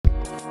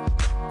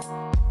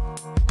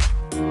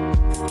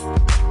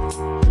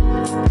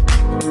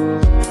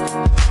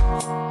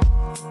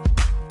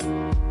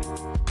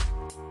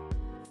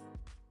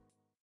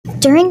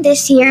During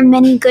this year,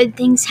 many good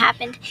things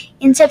happened.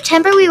 In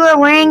September, we were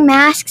wearing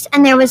masks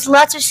and there was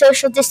lots of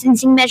social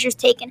distancing measures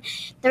taken.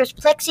 There was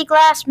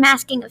plexiglass,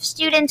 masking of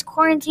students,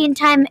 quarantine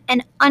time,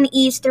 and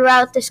unease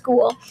throughout the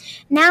school.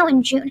 Now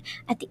in June,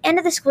 at the end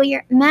of the school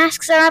year,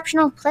 masks are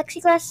optional,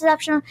 plexiglass is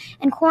optional,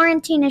 and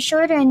quarantine is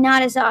shorter and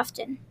not as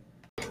often.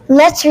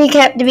 Let's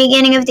recap the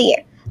beginning of the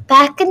year.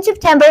 Back in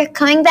September,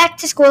 coming back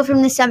to school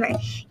from the summer,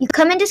 you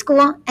come into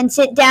school and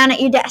sit down at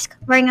your desk,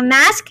 wearing a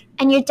mask,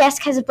 and your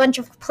desk has a bunch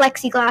of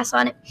plexiglass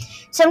on it.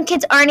 Some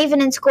kids aren't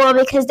even in school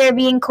because they're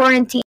being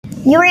quarantined.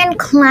 You're in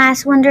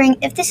class wondering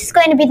if this is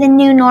going to be the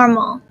new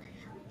normal.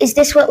 Is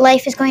this what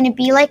life is going to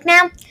be like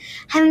now?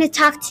 Having to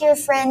talk to your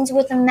friends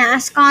with a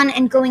mask on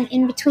and going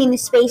in between the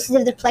spaces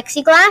of the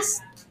plexiglass?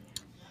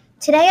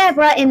 Today I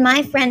brought in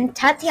my friend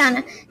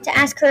Tatiana to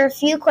ask her a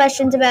few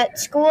questions about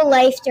school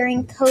life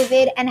during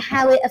COVID and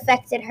how it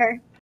affected her.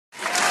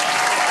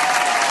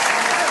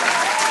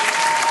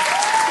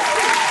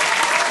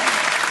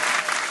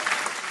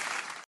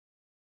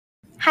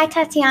 Hi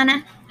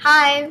Tatiana.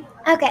 Hi.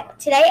 Okay,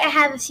 today I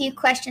have a few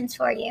questions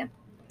for you.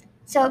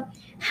 So,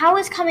 how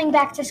was coming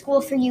back to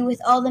school for you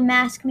with all the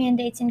mask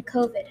mandates and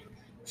COVID?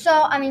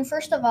 So,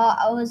 first of all,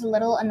 I was a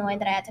little annoyed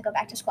that I had to go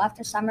back to school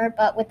after summer,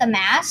 but with the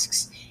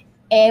masks,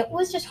 it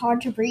was just hard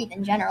to breathe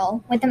in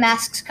general. With the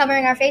masks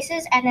covering our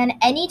faces, and then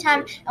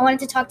anytime I wanted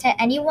to talk to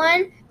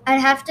anyone, I'd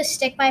have to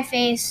stick my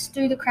face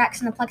through the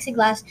cracks in the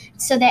plexiglass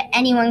so that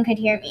anyone could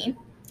hear me.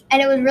 And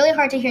it was really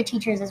hard to hear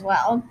teachers as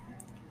well.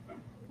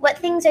 What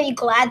things are you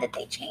glad that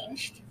they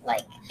changed,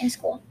 like in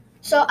school?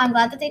 So I'm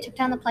glad that they took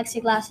down the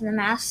plexiglass and the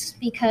masks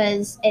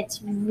because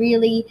it's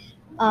really,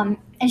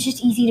 it's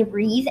just easy to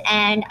breathe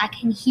and I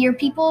can hear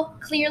people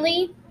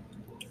clearly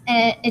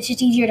and it's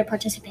just easier to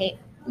participate.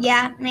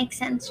 Yeah, makes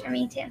sense for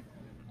me too.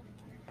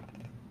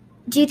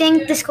 Do you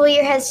think the school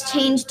year has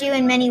changed you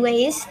in many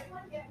ways?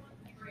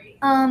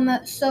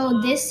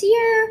 So this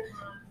year,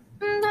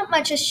 not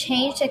much has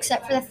changed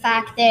except for the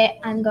fact that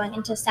I'm going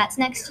into stats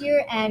next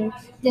year and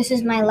this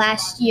is my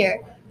last year.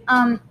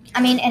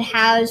 It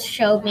has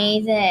showed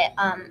me that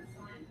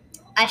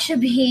I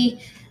should be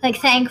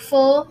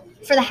thankful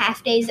for the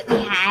half days that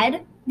we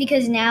had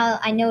because now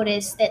I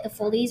notice that the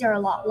full days are a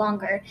lot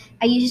longer.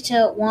 I used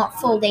to want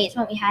full days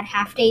when we had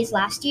half days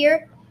last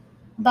year,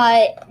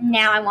 but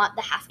now I want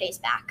the half days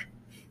back.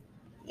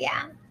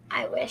 Yeah,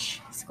 I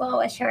wish school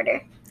was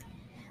shorter.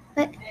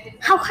 But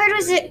how hard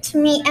was it to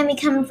meet and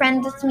become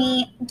friends with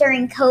me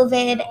during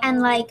COVID, and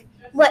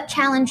what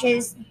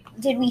challenges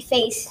did we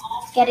face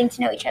getting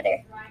to know each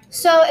other?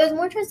 So it was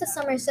more towards the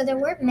summer, so there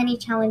weren't many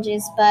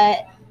challenges,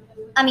 but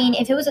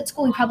if it was at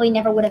school, we probably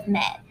never would have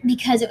met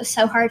because it was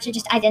so hard to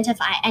just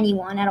identify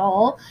anyone at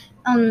all.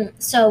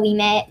 So we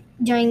met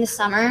during the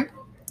summer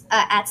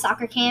at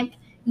soccer camp.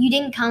 You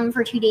didn't come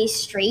for 2 days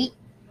straight,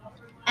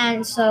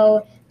 and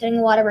so during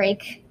the water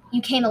break,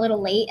 you came a little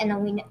late, and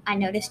then I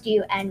noticed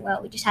you, and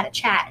we just had a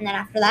chat, and then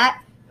after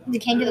that, we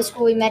came to the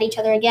school, we met each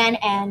other again,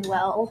 and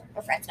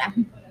we're friends now.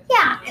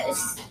 Yeah, it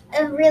was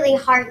really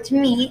hard to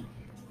meet,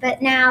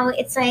 but now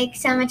it's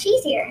so much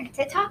easier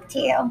to talk to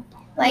you.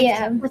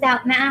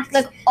 Without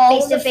masks,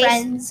 all the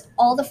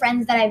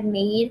friends that I've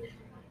made,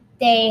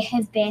 they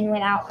have been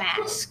without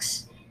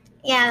masks.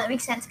 Yeah, that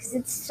makes sense because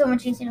it's so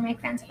much easier to make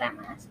friends without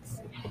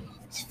masks.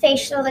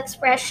 Facial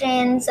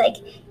expressions,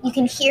 you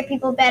can hear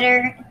people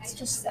better. It's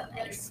just so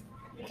nice.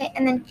 Okay,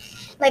 and then,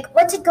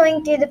 what's it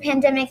going through the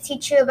pandemic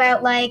teach you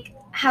about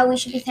how we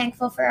should be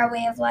thankful for our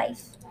way of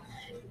life?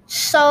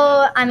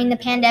 So, the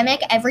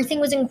pandemic, everything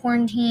was in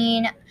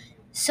quarantine.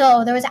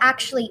 So there was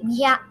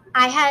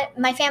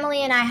my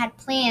family and I had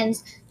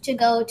plans to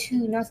go to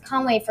North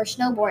Conway for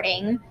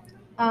snowboarding,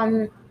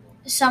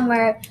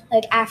 somewhere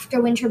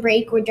after winter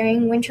break or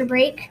during winter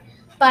break.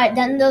 But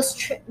then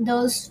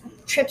those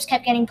trips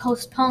kept getting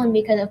postponed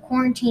because of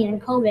quarantine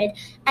and COVID.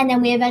 And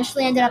then we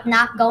eventually ended up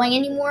not going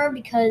anymore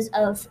because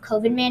of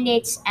COVID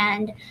mandates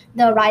and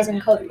the rise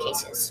in COVID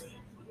cases.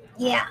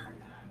 Yeah.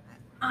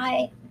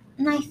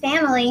 My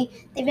family,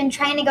 they've been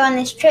trying to go on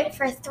this trip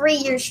for 3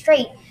 years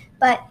straight,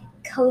 but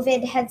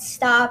COVID had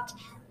stopped.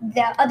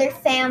 The other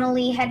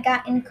family had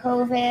gotten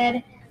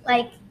COVID,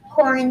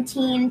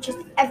 quarantine, just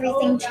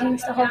everything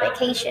changed the whole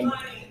vacation.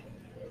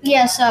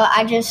 Yeah, so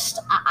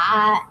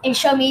it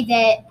showed me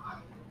that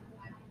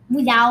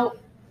without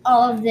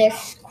all of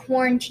this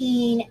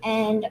quarantine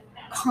and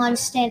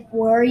constant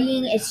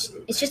worrying, it's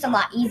just a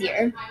lot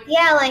easier.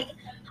 Yeah,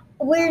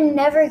 we're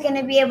never going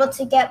to be able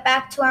to get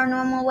back to our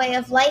normal way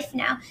of life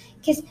now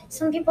because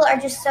some people are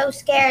just so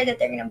scared that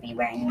they're going to be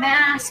wearing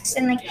masks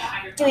and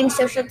doing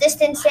social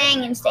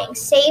distancing and staying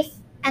safe,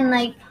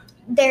 and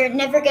they're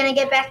never going to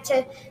get back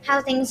to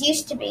how things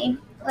used to be.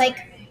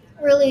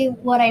 Really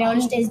what I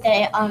noticed is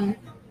that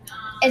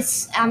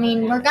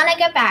we're going to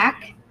get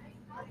back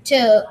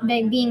to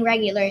being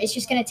regular. It's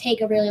just going to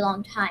take a really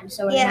long time,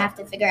 so we're going to have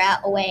to figure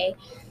out a way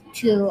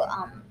to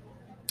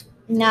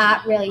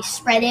not really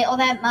spread it all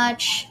that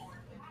much.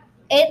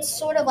 It's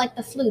sort of like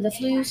the flu. The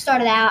flu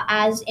started out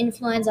as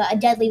influenza, a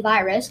deadly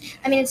virus.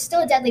 It's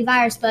still a deadly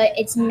virus, but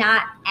it's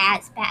not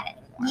as bad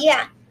anymore.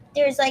 Yeah,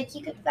 there's like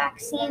you get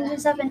vaccines and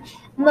stuff, and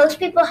most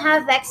people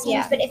have vaccines.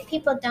 Yeah. But if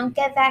people don't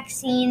get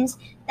vaccines,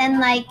 then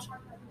like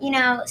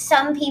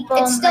some people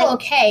It's still like,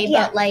 okay,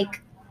 yeah. but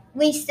like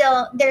there's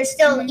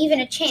still Mhm. even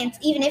a chance,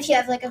 even if you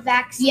have like a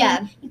vaccine,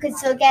 Yeah. you could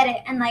still get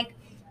it, and like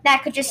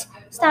that could just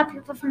stop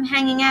people from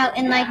hanging out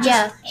and like just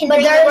Yeah. hindering But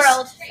the there's-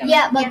 world.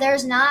 From,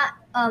 there's not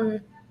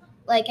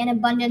like an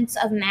abundance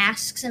of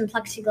masks and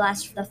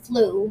plexiglass for the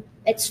flu.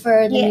 It's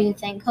for the new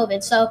thing,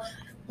 COVID. So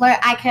what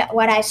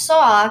I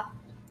saw,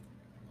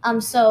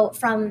 so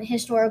from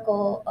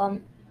historical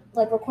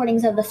like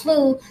recordings of the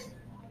flu,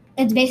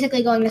 it's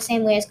basically going the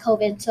same way as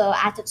COVID. So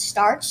as it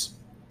starts,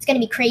 it's going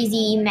to be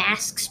crazy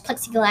masks,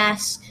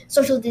 plexiglass,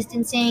 social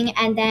distancing,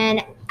 and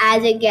then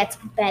as it gets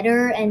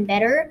better and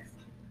better,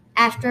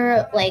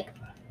 after like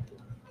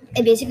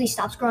it basically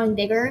stops growing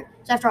bigger.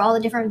 So after all the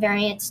different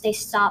variants, they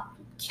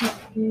keep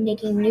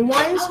making new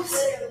ones.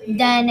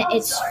 Then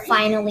it's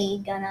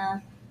finally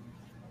gonna,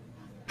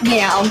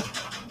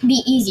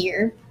 be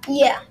easier.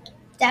 Yeah,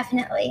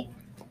 definitely.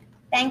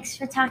 Thanks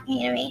for talking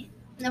to me.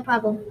 No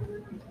problem.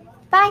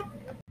 Bye.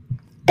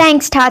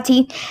 Thanks,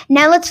 Tati.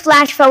 Now let's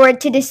flash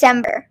forward to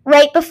December,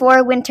 right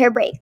before winter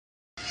break.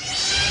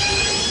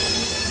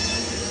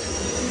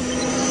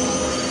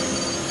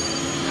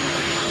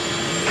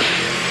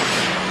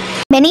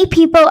 Many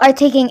people are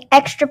taking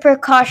extra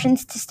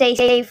precautions to stay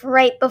safe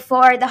right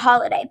before the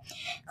holiday.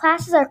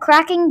 Classes are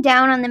cracking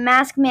down on the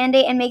mask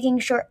mandate and making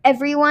sure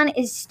everyone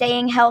is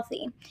staying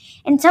healthy.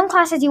 In some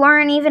classes, you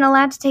aren't even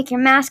allowed to take your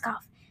mask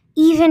off,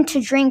 even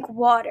to drink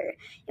water.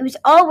 It was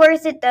all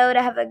worth it, though,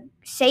 to have a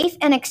safe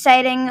and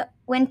exciting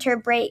winter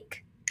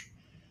break.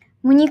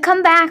 When you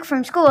come back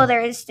from school,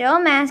 there is still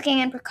masking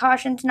and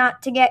precautions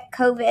not to get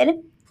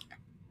COVID.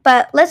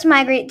 But let's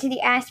migrate to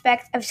the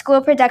aspect of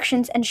school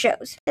productions and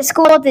shows. The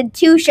school did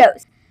 2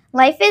 shows,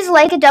 Life is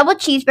Like a Double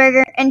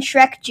Cheeseburger and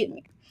Shrek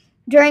Jr.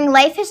 During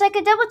Life is Like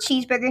a Double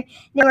Cheeseburger,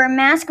 there were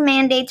mask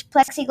mandates,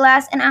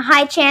 plexiglass, and a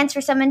high chance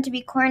for someone to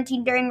be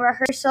quarantined during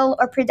rehearsal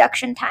or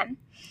production time.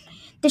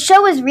 The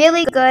show was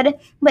really good,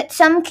 but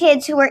some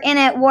kids who were in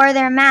it wore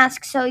their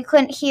masks, so you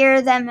couldn't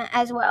hear them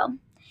as well.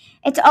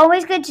 It's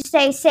always good to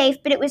stay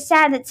safe, but it was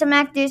sad that some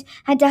actors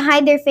had to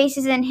hide their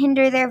faces and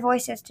hinder their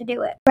voices to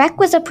do it. Shrek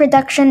was a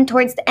production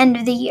towards the end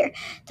of the year.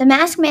 The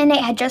mask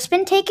mandate had just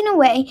been taken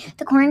away,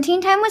 the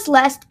quarantine time was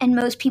less, and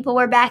most people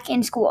were back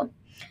in school.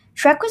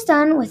 Shrek was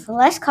done with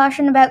less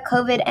caution about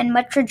COVID and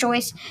much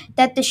rejoice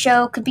that the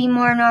show could be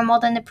more normal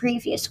than the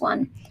previous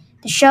one.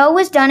 The show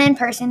was done in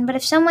person, but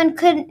if someone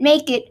couldn't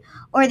make it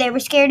or they were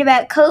scared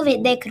about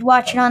COVID, they could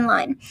watch it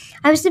online.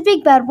 I was the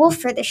big bad wolf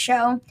for the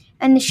show,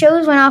 and the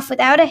shows went off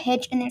without a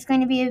hitch, and there's going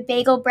to be a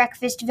bagel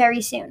breakfast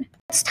very soon.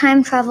 Let's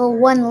time travel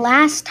one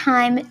last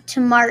time to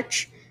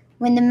March,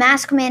 when the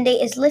mask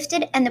mandate is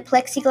lifted and the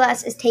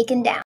plexiglass is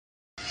taken down.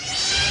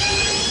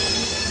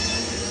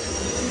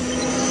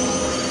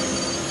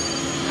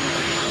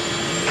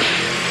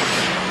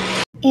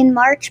 In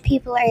March,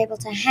 people are able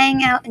to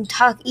hang out and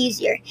talk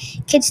easier.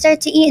 Kids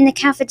start to eat in the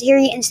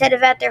cafeteria instead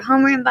of at their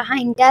homeroom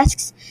behind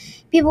desks.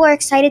 People are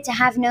excited to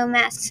have no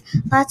masks.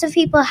 Lots of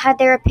people had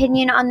their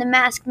opinion on the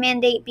mask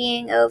mandate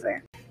being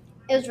over.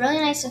 It was really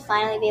nice to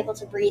finally be able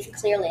to breathe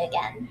clearly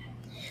again.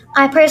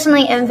 I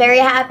personally am very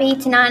happy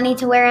to not need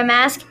to wear a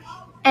mask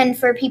and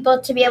for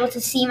people to be able to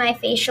see my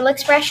facial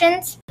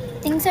expressions.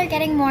 Things are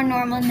getting more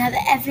normal now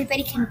that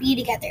everybody can be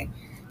together.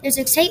 There's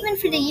excitement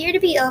for the year to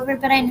be over,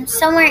 but I know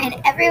somewhere in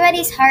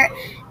everybody's heart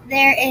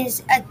there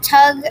is a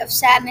tug of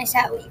sadness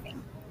at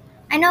leaving.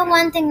 I know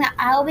one thing that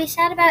I'll be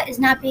sad about is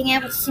not being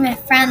able to see my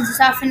friends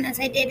as often as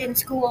I did in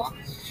school.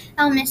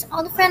 I'll miss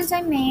all the friends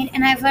I made,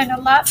 and I've learned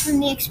a lot from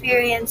the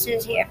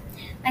experiences here.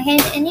 I came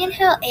to Indian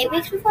Hill 8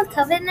 weeks before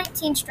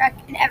COVID-19 struck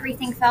and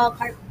everything fell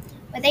apart.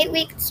 With 8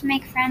 weeks to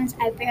make friends,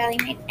 I barely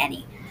made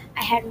any.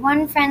 I had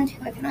one friend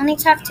who I can only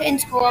talk to in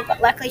school, but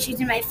luckily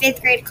she's in my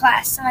 5th grade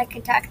class, so I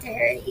could talk to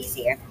her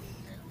easier.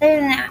 Other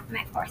than that,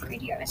 my 4th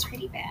grade year was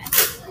pretty bad.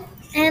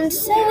 And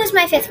so was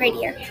my 5th grade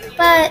year.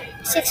 But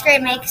 6th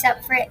grade makes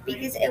up for it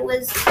because it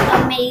was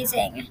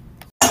amazing.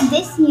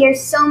 This year,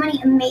 so many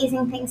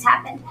amazing things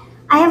happened.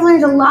 I have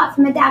learned a lot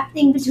from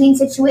adapting between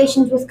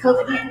situations with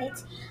COVID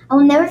mandates. I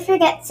will never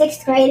forget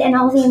 6th grade and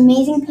all the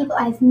amazing people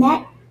I've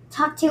met,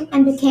 talked to,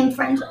 and became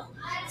friends with.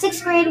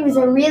 6th grade was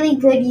a really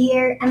good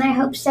year, and I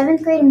hope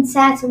 7th grade and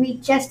SATs will be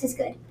just as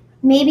good,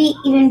 maybe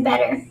even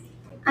better.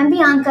 I'm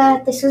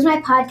Bianca. This was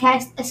my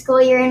podcast, A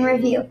School Year in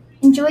Review.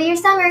 Enjoy your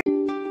summer.